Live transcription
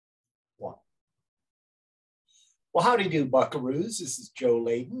Well, howdy do, buckaroos. This is Joe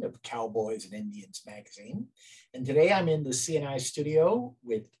Leydon of Cowboys and Indians magazine. And today I'm in the C&I Studio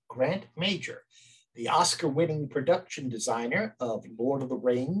with Grant Major, the Oscar-winning production designer of Lord of the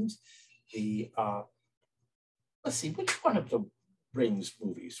Rings. Let's see, which one of the Rings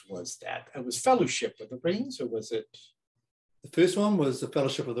movies was that? It was Fellowship of the Rings, or was it? The first one was The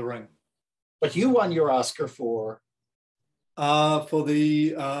Fellowship of the Ring. But you won your Oscar for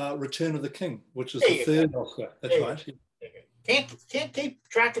the Return of the King, which is the third Oscar. That's right. Can't keep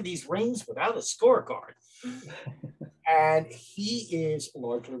track of these rings without a scorecard. And he is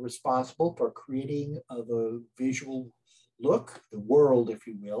largely responsible for creating the visual look, the world, if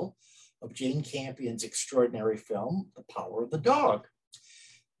you will, of Jane Campion's extraordinary film, The Power of the Dog.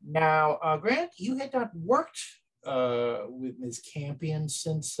 Now, Grant, you had not worked with Ms. Campion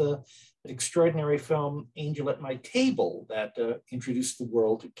since the extraordinary film Angel at My Table that introduced the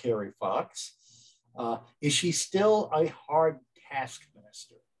world to Carrie Fox. Is she still a hard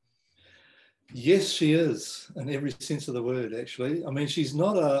taskmaster? Yes, she is, in every sense of the word, actually. I mean, she's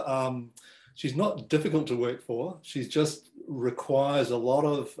not difficult to work for. She just requires a lot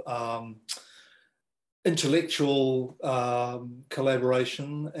of intellectual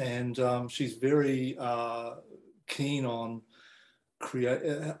collaboration, and she's very keen on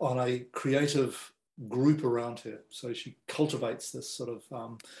a creative group around her. So she cultivates this sort of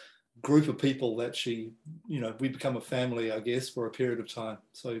group of people that we become a family, I guess, for a period of time.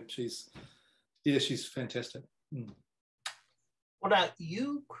 So she's fantastic. Well, now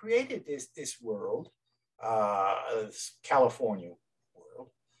you created this world, this California world,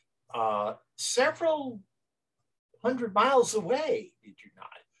 several hundred miles away, did you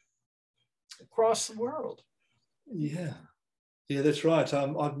not? Across the world. Yeah, that's right.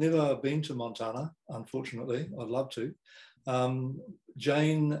 I've never been to Montana, unfortunately. I'd love to.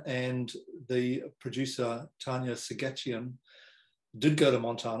 Jane and the producer, Tanya Sagachian, did go to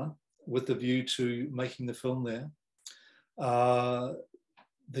Montana with the view to making the film there. The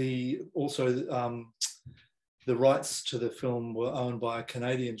rights to the film were owned by a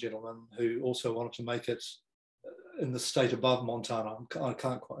Canadian gentleman who also wanted to make it in the state above Montana. I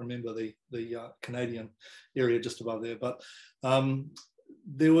can't quite remember the Canadian area just above there, but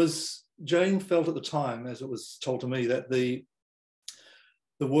Jane felt at the time, as it was told to me, that the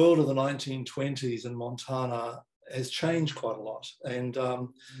world of the 1920s in Montana has changed quite a lot, and the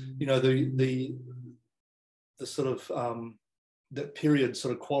sort of that period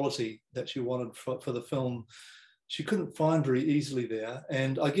sort of quality that she wanted for the film, she couldn't find very easily there.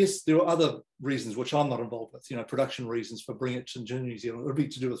 And I guess there are other reasons which I'm not involved with, production reasons for bringing it to New Zealand. It would be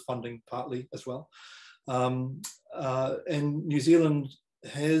to do with funding partly as well. And New Zealand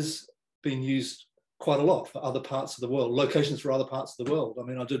has been used quite a lot for other parts of the world, locations for other parts of the world. I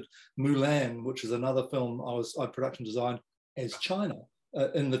mean, I did Mulan, which is another film I production designed as China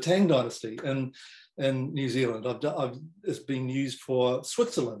in the Tang Dynasty in New Zealand. It's been used for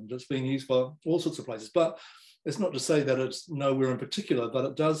Switzerland. It's been used for all sorts of places. But it's not to say that it's nowhere in particular, but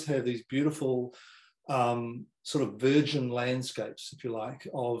it does have these beautiful sort of virgin landscapes, if you like,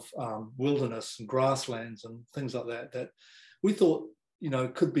 of wilderness and grasslands and things like that we thought,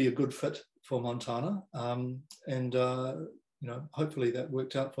 could be a good fit for Montana. And hopefully that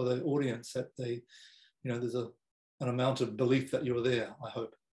worked out for the audience, that there's an amount of belief that you're there, I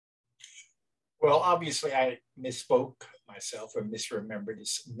hope. Well, obviously I misspoke myself or misremembered.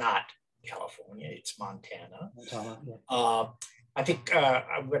 It's not California, it's Montana. Yeah. I think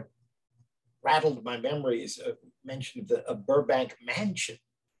what rattled my memory is mention of a Burbank mansion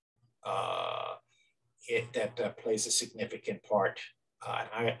that plays a significant part.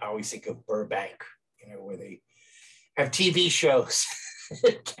 I always think of Burbank, where they have TV shows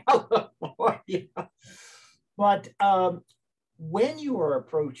in California. But when you are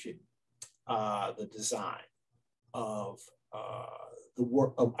approaching the design of the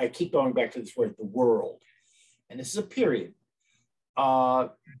world, I keep going back to this word, the world, and this is a period. Do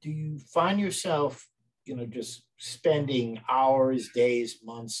you find yourself, just spending hours, days,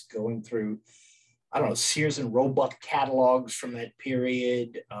 months going through, I don't know, Sears and Roebuck catalogs from that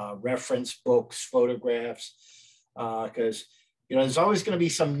period, reference books, photographs, because there's always going to be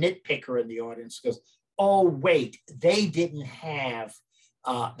some nitpicker in the audience who goes, oh, wait, they didn't have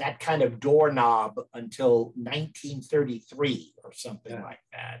that kind of doorknob until 1933 or something like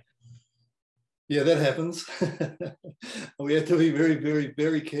that. Yeah, that happens. We have to be very, very,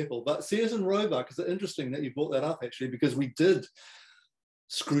 very careful. But Sears and Roebuck, is interesting that you brought that up, actually, because we did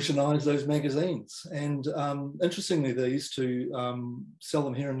scrutinize those magazines. And interestingly, they used to sell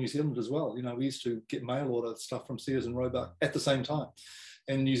them here in New Zealand as well. We used to get mail order stuff from Sears and Roebuck at the same time.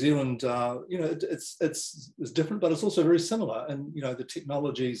 And New Zealand, you know, it's different, but it's also very similar. And you know, the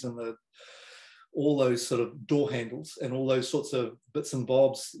technologies and all those sort of door handles and all those sorts of bits and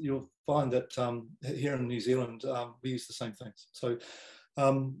bobs, you'll find that here in New Zealand, we use the same things. So,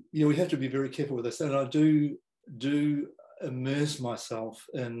 yeah, we have to be very careful with this. And I do immerse myself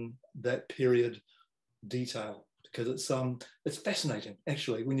in that period detail, because it's fascinating,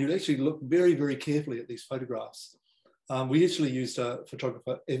 actually, when you actually look very, very carefully at these photographs. We actually used a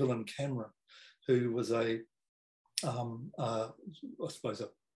photographer, Leydon Chat, who was I suppose, a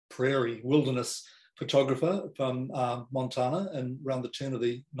prairie wilderness photographer from Montana, and around the turn of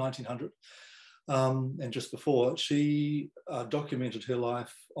the 1900s. And just before, she documented her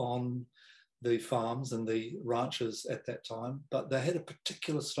life on the farms and the ranches at that time, but they had a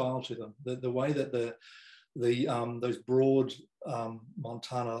particular style to them. The way that those broad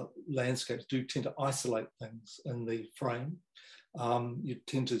Montana landscapes do tend to isolate things in the frame. You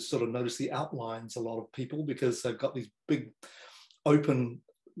tend to sort of notice the outlines, a lot of people, because they've got these big open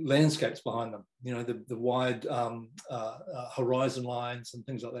landscapes behind them, you know, the wide horizon lines and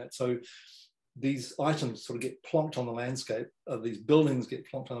things like that. So these items sort of get plonked on the landscape, these buildings get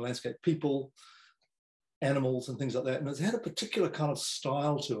plonked on the landscape, people, animals and things like that. And it's had a particular kind of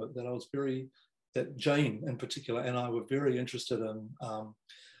style to it that Jane in particular and I were very interested in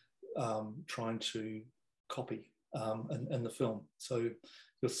trying to copy in the film. So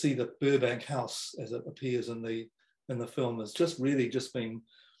you'll see the Burbank house as it appears in the film has just really just been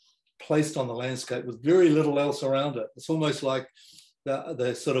placed on the landscape with very little else around it. It's almost like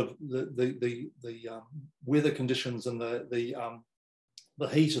the sort of the weather conditions and the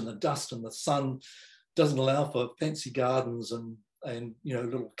heat and the dust and the sun doesn't allow for fancy gardens and you know,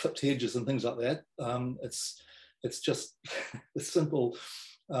 little clipped hedges and things like that. It's just a simple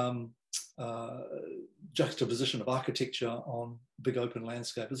juxtaposition of architecture on big open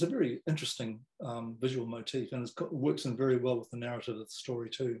landscape. It's a very interesting visual motif, and it works in very well with the narrative of the story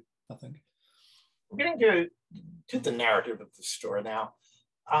too, I think. We're going to go to the narrative of the story now.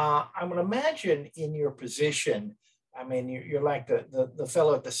 I would imagine in your position, I mean, you're like the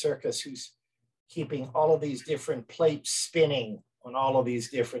fellow at the circus who's keeping all of these different plates spinning on all of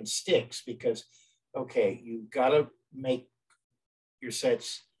these different sticks, because, okay, you've got to make your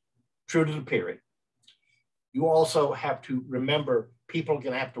sets true to the period. You also have to remember people are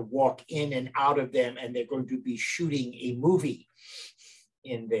going to have to walk in and out of them, and they're going to be shooting a movie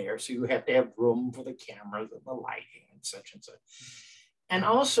in there. So you have to have room for the cameras and the lighting and such and such. And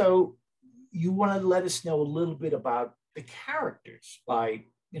also, you want to let us know a little bit about the characters, by,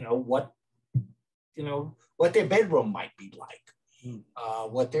 what their bedroom might be like,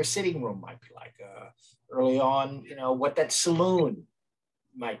 what their sitting room might be like. Early on, what that saloon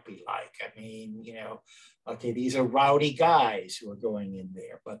might be like. I mean, okay, these are rowdy guys who are going in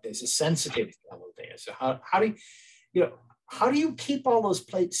there, but there's a sensitive fellow there. So how do you keep all those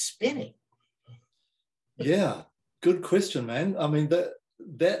plates spinning? Yeah, good question, man. I mean, that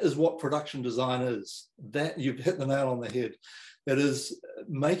is what production design is. That you've hit the nail on the head. It is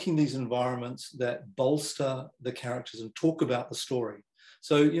making these environments that bolster the characters and talk about the story.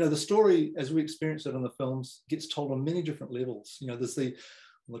 So, the story, as we experience it in the films, gets told on many different levels. There's on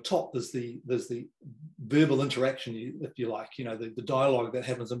the top, there's the verbal interaction, if you like, the dialogue that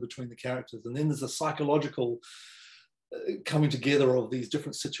happens in between the characters. And then there's a psychological coming together of these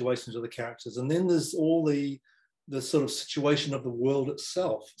different situations of the characters. And then there's all the sort of situation of the world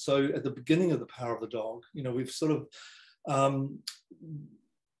itself. So at the beginning of The Power of the Dog, we've sort of,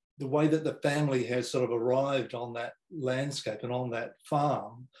 the way that the family has sort of arrived on that landscape and on that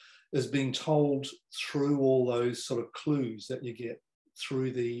farm is being told through all those sort of clues that you get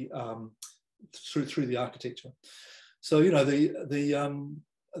through the architecture. So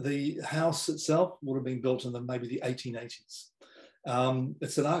the house itself would have been built in maybe the 1880s.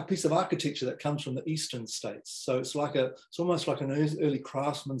 It's a piece of architecture that comes from the eastern states. So it's almost like an early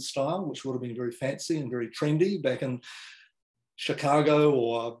craftsman style, which would have been very fancy and very trendy back in Chicago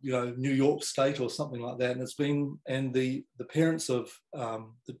or New York State or something like that. And the parents of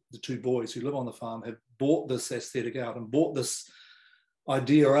the two boys who live on the farm have bought this aesthetic out and bought this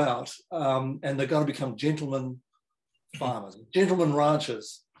idea out, and they're going to become gentlemen farmers, gentlemen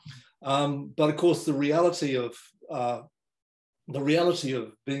ranchers. But of course, the reality of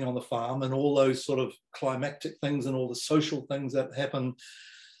being on the farm and all those sort of climactic things and all the social things that happen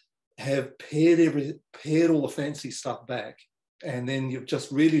have pared all the fancy stuff back. And then you've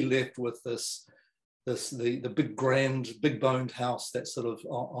just really left with the big, grand, big boned house that's sort of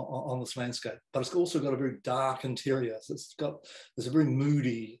on this landscape. But it's also got a very dark interior. So there's a very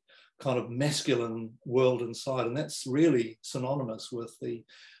moody kind of masculine world inside, and that's really synonymous with the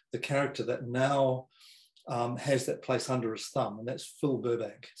character that now has that place under his thumb, and that's Phil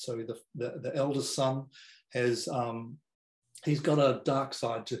Burbank. So the eldest son has he's got a dark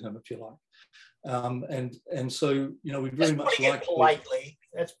side to him, if you like, and so you know we very much like politely.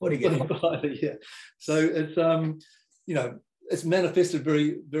 That's putting it politely, yeah. So it's you know, it's manifested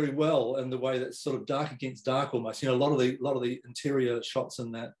very, very well in the way that's sort of dark against dark almost. You know, a lot of the interior shots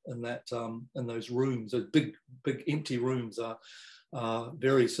in those rooms, those big empty rooms, are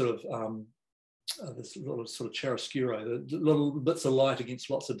very sort of this little sort of chiaroscuro, the little bits of light against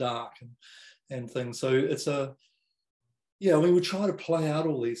lots of dark and things. So it's yeah, I mean, we try to play out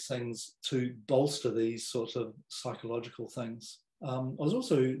all these things to bolster these sorts of psychological things. I was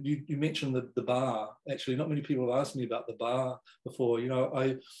also, you mentioned the bar. Actually, not many people have asked me about the bar before. You know,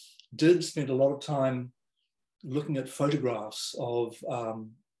 I did spend a lot of time looking at photographs of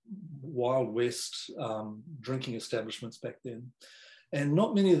Wild West drinking establishments back then. And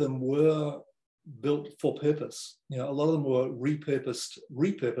not many of them were built for purpose. You know, a lot of them were repurposed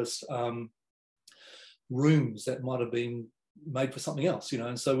rooms that might have been made for something else, you know.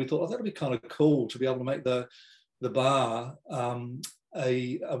 And so we thought, oh, that'd be kind of cool to be able to make the bar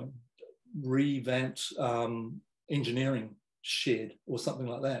a revamped engineering shed or something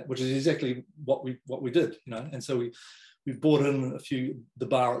like that, which is exactly what we did, you know. And so we brought in the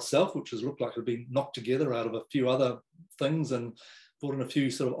bar itself, which looked like it had been knocked together out of a few other things, and brought in a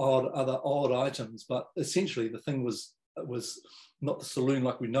few sort of odd items. But essentially the thing was not the saloon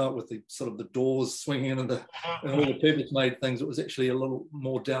like we know it, with the sort of the doors swinging and all the purpose-made things. It was actually a little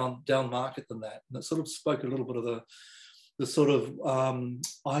more down market than that, and it sort of spoke a little bit of the sort of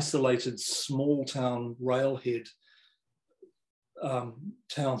isolated small town railhead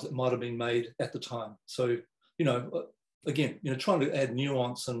towns that might have been made at the time. So, you know, again, you know, trying to add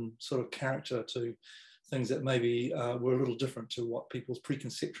nuance and sort of character to things that maybe were a little different to what people's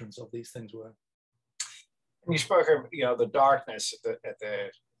preconceptions of these things were. You spoke of, you know, the darkness at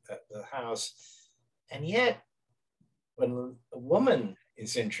the house, and yet when a woman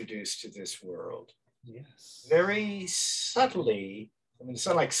is introduced to this world, yes, very subtly. I mean, it's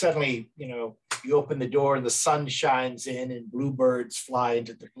not like suddenly, you know, you open the door and the sun shines in and bluebirds fly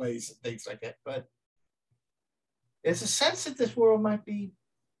into the place and things like that. But there's a sense that this world might be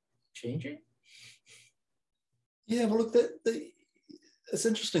changing. Yeah, well, look, it's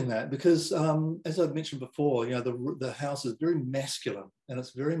interesting that, because as I've mentioned before, you know, the house is very masculine, and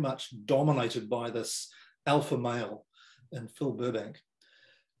it's very much dominated by this alpha male in Phil Burbank.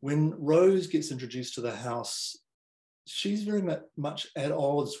 When Rose gets introduced to the house, she's very much at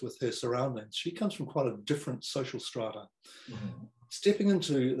odds with her surroundings. She comes from quite a different social strata. Mm-hmm. Stepping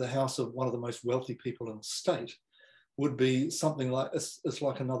into the house of one of the most wealthy people in the state would be something like, it's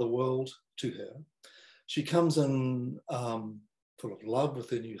like another world to her. She comes in full of love with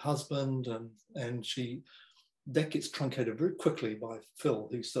her new husband, and that gets truncated very quickly by Phil,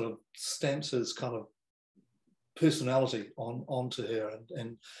 who sort of stamps his kind of personality onto her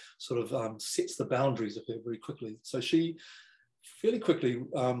and sort of sets the boundaries of her very quickly. So she fairly quickly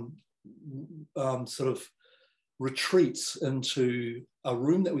sort of retreats into a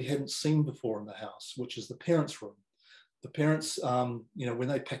room that we hadn't seen before in the house, which is the parents' room. The parents, you know, when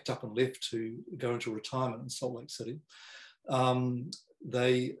they packed up and left to go into retirement in Salt Lake City,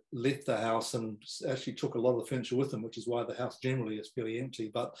 they left the house and actually took a lot of the furniture with them, which is why the house generally is fairly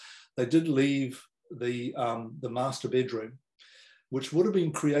empty. But they did leave the master bedroom, which would have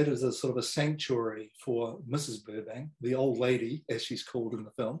been created as a sort of a sanctuary for Mrs. Burbank, the old lady, as she's called in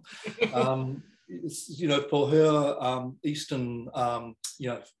the film. You know, for her Eastern, you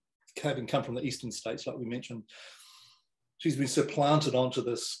know, having come from the Eastern states, like we mentioned, she's been supplanted onto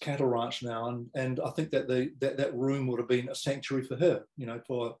this cattle ranch now, and I think that that room would have been a sanctuary for her, you know,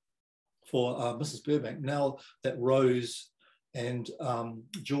 for Mrs. Burbank. Now that Rose and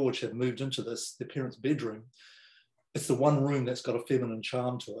George have moved into their parents' bedroom, it's the one room that's got a feminine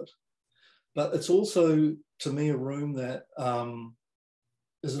charm to it. But it's also, to me, a room that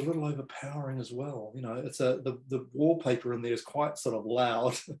is a little overpowering as well. You know, it's the wallpaper in there is quite sort of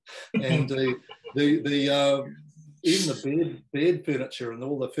loud, and even the bed furniture and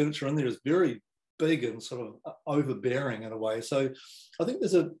all the furniture in there is very big and sort of overbearing in a way. So I think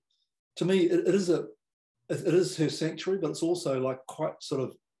to me, it is her sanctuary, but it's also like quite sort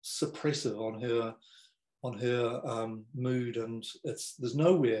of suppressive on her mood, and there's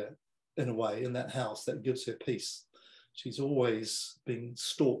nowhere in a way in that house that gives her peace. She's always being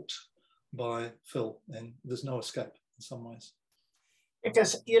stalked by Phil, and there's no escape in some ways.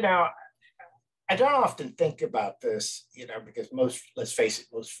 Because, you know, I don't often think about this, because most, let's face it,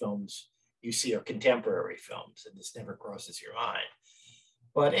 most films you see are contemporary films, and this never crosses your mind.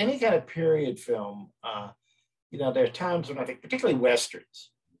 But any kind of period film, there are times when I think, particularly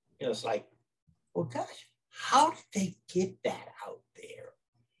Westerns, it's like, well, gosh, how did they get that out there?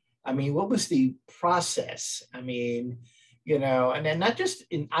 I mean, what was the process? I mean, and then not just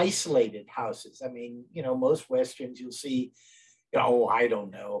in isolated houses. I mean, most Westerns you'll see, I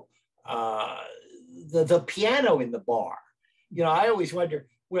don't know, the piano in the bar. I always wonder,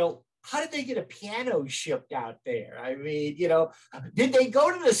 well, how did they get a piano shipped out there? I mean, did they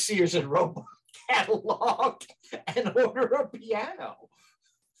go to the Sears and Roebuck catalog and order a piano?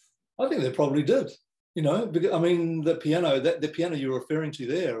 I think they probably did. Because, I mean, the piano you're referring to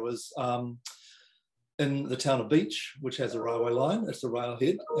there was in the town of Beach, which has a railway line. It's a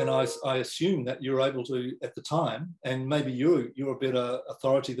railhead, and I assume that you're able to, at the time, and maybe you're a better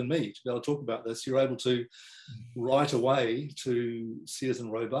authority than me to be able to talk about this. You're able to write away to Sears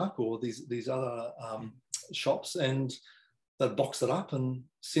and Roebuck or these other shops, and they'd box it up and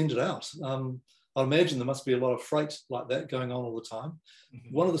send it out. I imagine there must be a lot of freight like that going on all the time.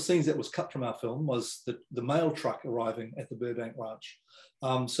 Mm-hmm. One of the scenes that was cut from our film was the mail truck arriving at the Burbank ranch.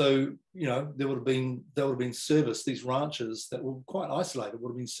 So there would have been serviced, these ranches that were quite isolated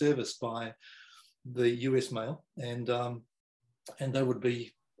would have been serviced by the US mail, and they would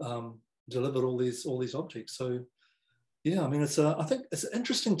be delivered all these objects. So yeah, I mean, I think it's an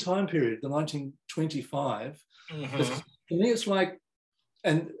interesting time period, the 1925. Mm-hmm. To me, it's like,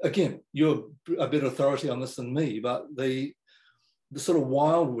 and again, you're a better authority on this than me, but the sort of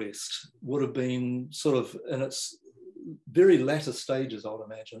Wild West would have been sort of in its very latter stages, I would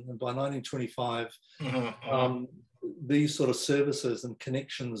imagine. And by 1925, mm-hmm. These sort of services and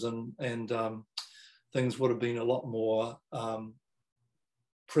connections and things would have been a lot more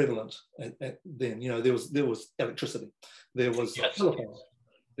prevalent then. There was electricity, there was telephones,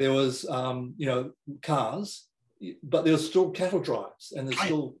 there was cars, but there was still cattle drives, and there's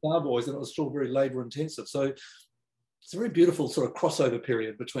still cowboys, and it was still very labor intensive. So it's a very beautiful sort of crossover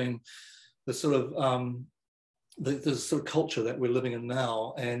period between the sort of the sort of culture that we're living in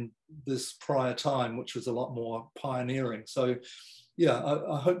now and this prior time, which was a lot more pioneering. So yeah,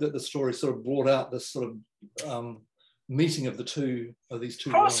 I hope that the story sort of brought out this sort of meeting of these two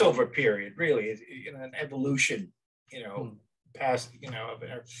crossover worlds. Period, really, an evolution, past,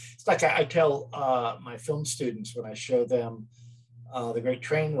 it's like I tell my film students when I show them the Great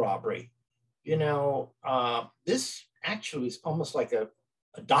Train Robbery, this actually is almost like a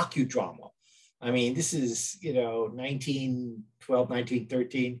docudrama. I mean, this is, 1912,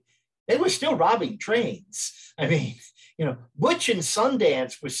 1913. They were still robbing trains. I mean, Butch and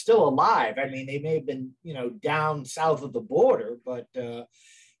Sundance were still alive. I mean, they may have been, down south of the border, but,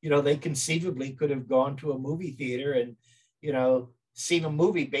 they conceivably could have gone to a movie theater and, seen a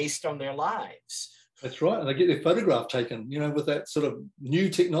movie based on their lives. That's right. And they get their photograph taken, with that sort of new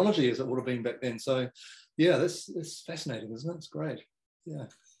technology as it would have been back then. So, yeah, that's fascinating, isn't it? It's great. Yeah.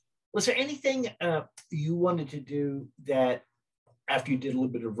 Was there anything you wanted to do that after you did a little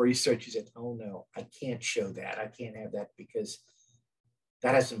bit of research, you said, oh no, I can't show that. I can't have that because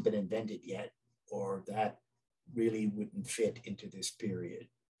that hasn't been invented yet, or that really wouldn't fit into this period?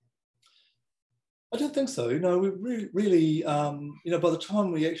 I don't think so. No, we really by the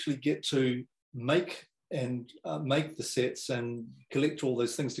time we actually get to make the sets and collect all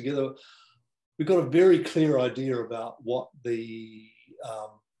those things together, we've got a very clear idea about what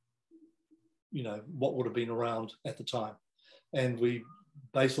what would have been around at the time. And we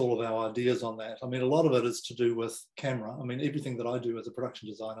base all of our ideas on that. I mean, a lot of it is to do with camera. I mean, everything that I do as a production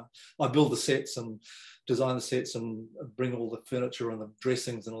designer, I build the sets and design the sets and bring all the furniture and the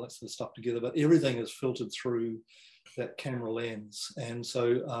dressings and all that sort of stuff together, but everything is filtered through that camera lens. And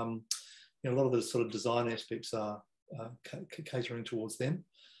so a lot of the sort of design aspects are catering towards them.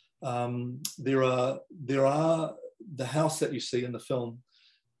 There are the house that you see in the film.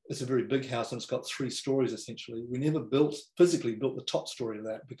 It's a very big house and it's got 3 stories essentially. We never physically built the top story of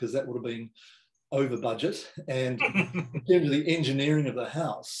that because that would have been over budget. And in terms of the engineering of the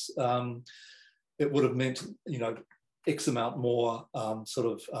house, it would have meant, X amount more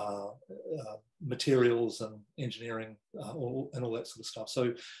materials and engineering and all that sort of stuff.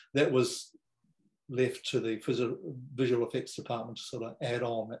 So that was left to the visual effects department to sort of add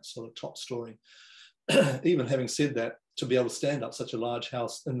on that sort of top story. Even having said that, to be able to stand up such a large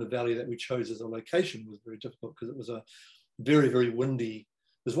house in the valley that we chose as a location was very difficult because it was a very, very windy,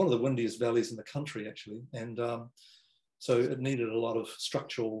 it was one of the windiest valleys in the country actually. And so it needed a lot of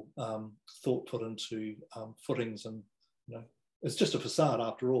structural thought put into footings and it's just a facade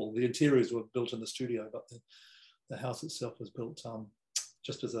after all. The interiors were built in the studio, but the house itself was built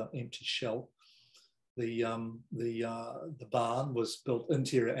just as an empty shell. The barn was built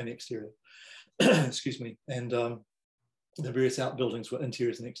interior and exterior. Excuse me. And the various outbuildings were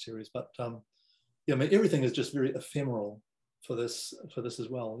interiors and exteriors. But yeah, I mean, everything is just very ephemeral for this as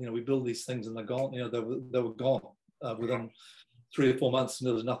well. You know, we build these things and they're gone. You know, they were gone within 3 or 4 months, and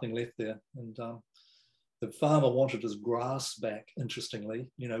there was nothing left there. And the farmer wanted his grass back. Interestingly,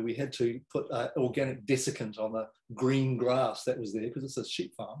 you know, we had to put organic desiccant on the green grass that was there because it's a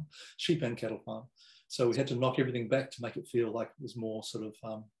sheep farm, sheep and cattle farm. So we had to knock everything back to make it feel like it was more sort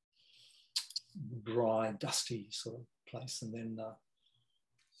of dry, dusty sort of place. And then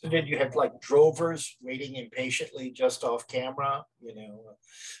so did you have like drovers waiting impatiently just off camera, you know?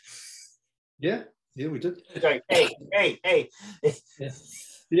 Yeah, we did. Like, hey.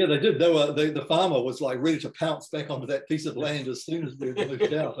 Yeah, they did. The farmer was like ready to pounce back onto that piece of land as soon as we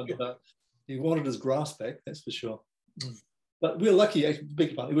moved out, and he wanted his grass back. That's for sure. But we were lucky.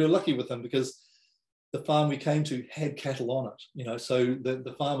 We were lucky with him because the farm we came to had cattle on it. You know, so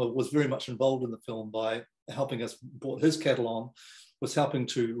the farmer was very much involved in the film by helping us. Brought his cattle on, was helping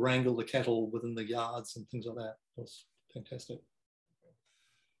to wrangle the cattle within the yards and things like that. It was fantastic.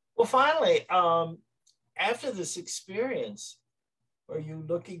 Well, finally, after this experience, are you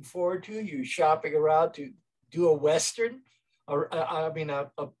looking forward to? You shopping around to do a Western, or I mean a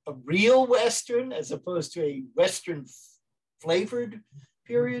real Western as opposed to a Western flavored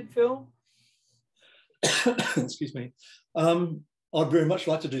period film? Excuse me. I'd very much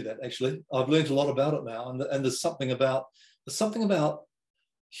like to do that. Actually, I've learned a lot about it now, and there's something about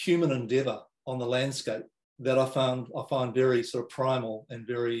human endeavour on the landscape that I find very sort of primal and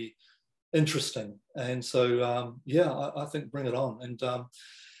very interesting. And so yeah, I think bring it on. And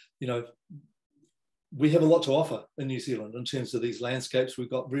you know, we have a lot to offer in New Zealand in terms of these landscapes. We've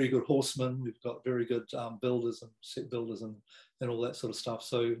got very good horsemen, we've got very good builders and set builders and all that sort of stuff.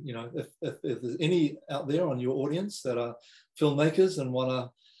 So, you know, if there's any out there on your audience that are filmmakers and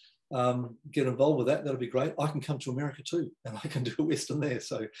want to get involved with that, that'll be great. I can come to America too, and I can do a Western there.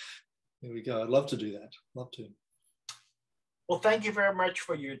 So there we go. I'd love to do that. Love to. Well, thank you very much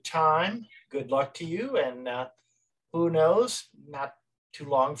for your time. Good luck to you. And who knows, not too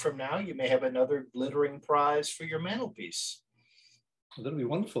long from now, you may have another glittering prize for your mantelpiece. That'll be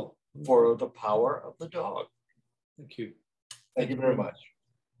wonderful. For The Power of the Dog. Thank you. Thank you very much.